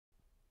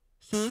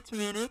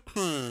6-minute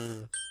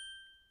clues.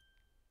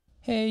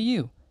 Hey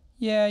you,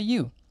 yeah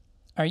you.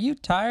 Are you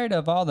tired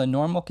of all the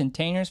normal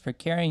containers for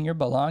carrying your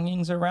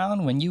belongings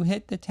around when you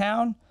hit the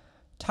town?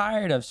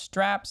 Tired of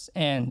straps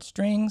and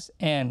strings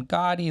and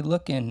gaudy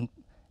looking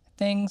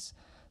things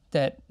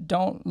that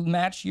don't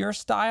match your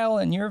style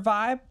and your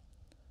vibe?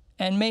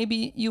 And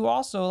maybe you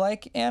also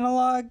like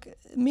analog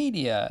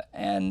media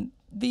and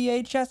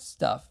VHS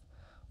stuff.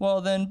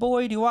 Well then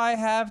boy do I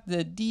have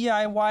the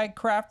DIY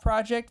craft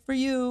project for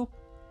you.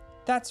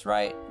 That's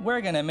right, we're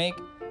gonna make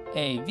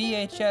a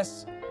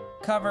VHS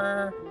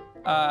cover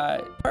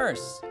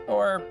purse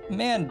or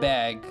man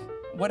bag,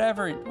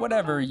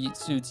 whatever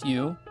suits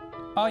you.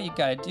 All you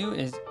gotta do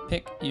is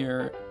pick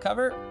your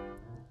cover,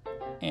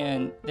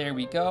 and there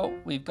we go.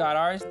 We've got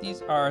ours.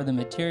 These are the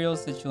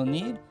materials that you'll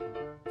need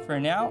for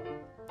now.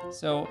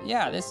 So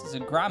yeah, this is a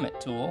grommet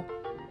tool,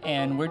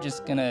 and we're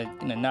just gonna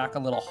knock a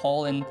little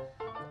hole in.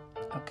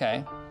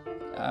 Okay.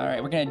 All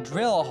right, we're gonna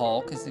drill a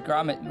hole because the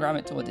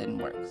grommet tool didn't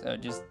work. So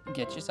just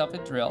get yourself a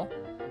drill.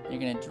 You're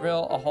gonna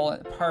drill a hole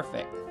in.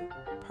 Perfect.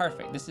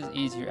 This is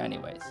easier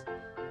anyways.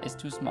 It's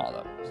too small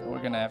though, so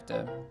we're gonna have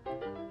to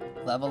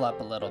level up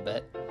a little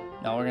bit.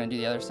 No, we're gonna do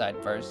the other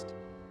side first.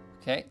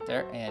 Okay,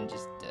 there, and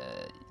just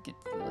get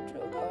the little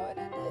drill going.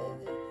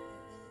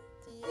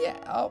 Yeah.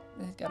 Oh,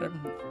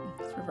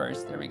 it's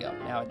reversed. There we go.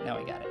 Now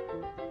we got it.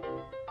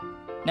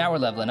 Now we're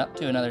leveling up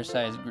to another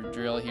size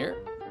drill here.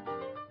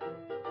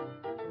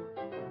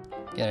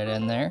 Get it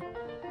in there.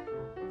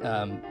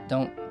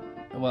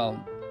 Well,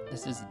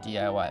 this is a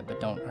DIY, but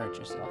don't hurt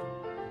yourself.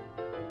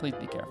 Please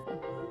be careful.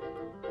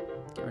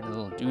 Get rid of the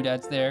little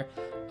doodads there.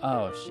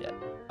 Oh, shit.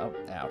 Oh,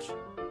 ouch.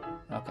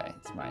 Okay,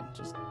 it's mine.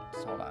 Just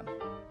hold on.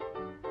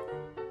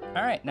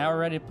 All right, now we're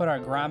ready to put our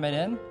grommet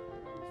in.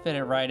 Fit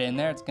it right in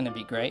there. It's going to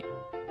be great.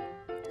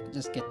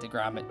 Just get the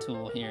grommet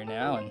tool here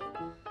now, and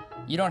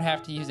you don't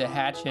have to use a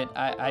hatchet.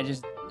 I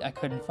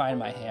couldn't find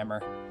my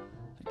hammer.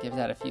 Give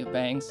that a few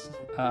bangs.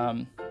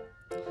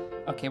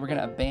 Okay, we're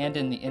gonna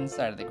abandon the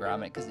inside of the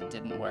grommet because it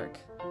didn't work.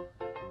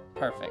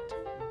 Perfect.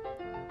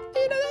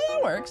 You know, that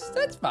works.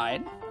 That's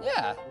fine.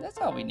 Yeah, that's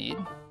all we need.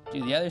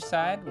 Do the other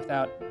side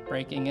without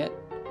breaking it.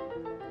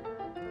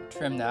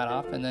 Trim that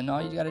off, and then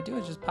all you gotta do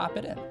is just pop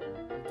it in.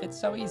 It's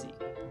so easy.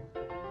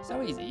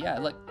 So easy. Yeah,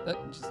 look,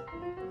 just,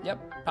 yep,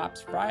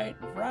 pops right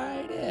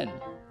in.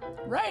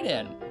 Right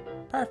in.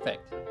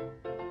 Perfect.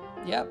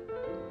 Yep.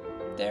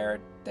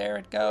 There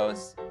it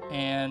goes,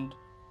 and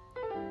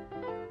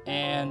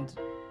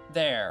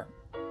there.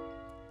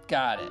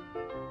 Got it.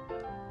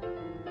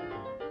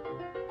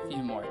 A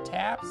few more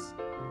taps.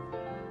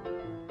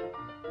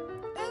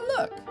 And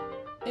look,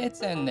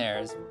 it's in there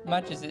as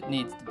much as it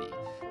needs to be.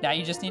 Now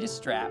you just need a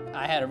strap.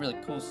 I had a really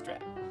cool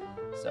strap.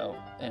 So,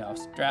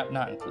 strap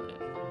not included.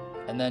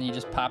 And then you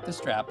just pop the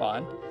strap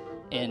on,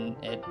 and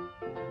it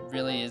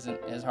really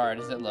isn't as hard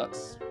as it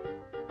looks.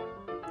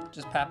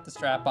 Just pop the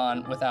strap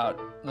on without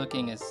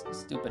looking as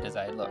stupid as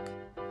I look.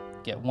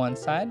 Get one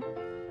side,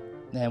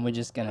 then we're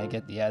just gonna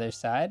get the other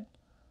side.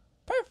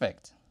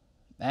 Perfect.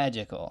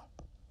 Magical.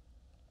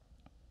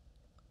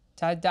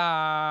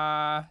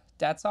 Ta-da!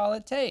 That's all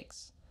it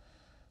takes.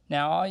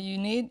 Now all you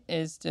need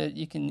is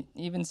you can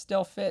even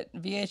still fit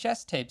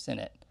VHS tapes in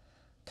it.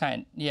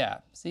 Yeah,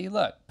 see,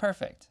 look,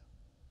 perfect.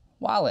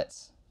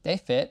 Wallets, they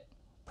fit.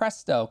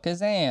 Presto,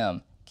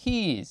 kazam,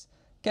 keys,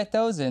 get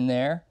those in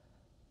there.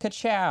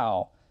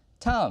 Ka-chow.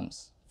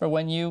 Tums, for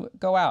when you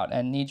go out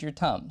and need your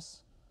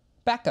Tums.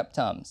 Backup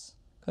Tums,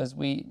 because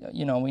we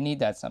need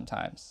that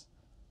sometimes.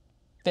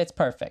 Fits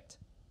perfect.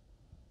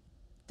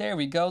 There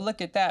we go. Look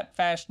at that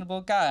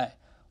fashionable guy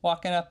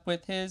walking up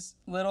with his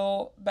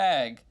little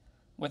bag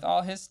with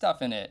all his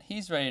stuff in it.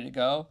 He's ready to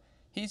go.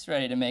 He's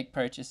ready to make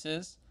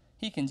purchases.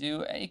 He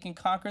can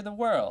conquer the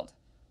world.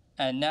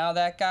 And now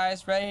that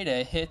guy's ready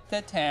to hit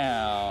the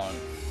town.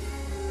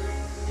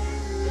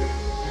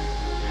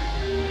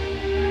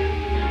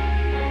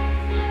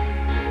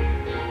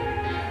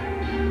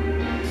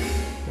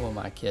 Who am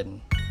I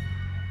kidding?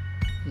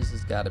 This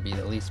has got to be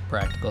the least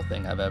practical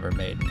thing I've ever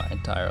made in my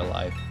entire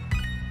life.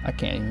 I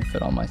can't even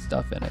fit all my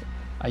stuff in it.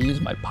 I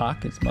use my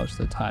pockets most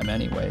of the time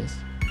anyways.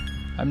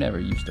 I've never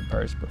used a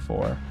purse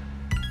before.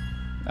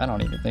 I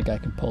don't even think I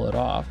can pull it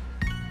off.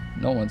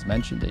 No one's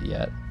mentioned it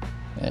yet.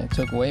 And it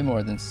took way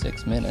more than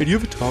 6 minutes. Can you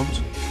have a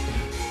Tums?